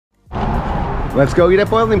Let's go eat at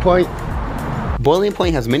Boiling Point. Boiling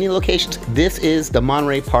Point has many locations. This is the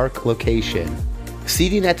Monterey Park location.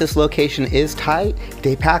 Seating at this location is tight.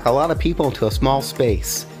 They pack a lot of people into a small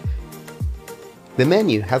space. The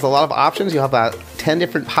menu has a lot of options. You'll have about 10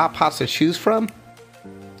 different hot pots to choose from.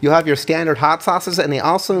 You'll have your standard hot sauces, and they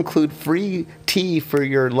also include free tea for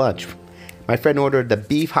your lunch. My friend ordered the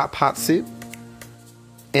beef hot pot soup,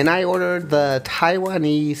 and I ordered the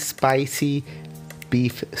Taiwanese spicy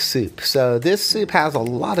beef soup. So this soup has a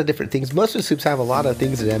lot of different things. Most of the soups have a lot of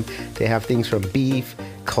things in them. They have things from beef,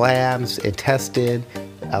 clams, intestine,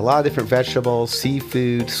 a lot of different vegetables,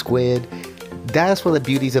 seafood, squid. That's one of the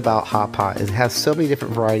beauties about hot pot, is it has so many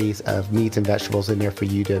different varieties of meats and vegetables in there for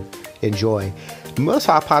you to enjoy. Most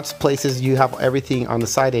hot pots places, you have everything on the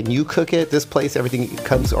side and you cook it. This place, everything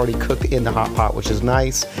comes already cooked in the hot pot, which is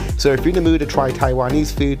nice. So if you're in the mood to try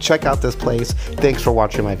Taiwanese food, check out this place. Thanks for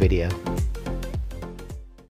watching my video.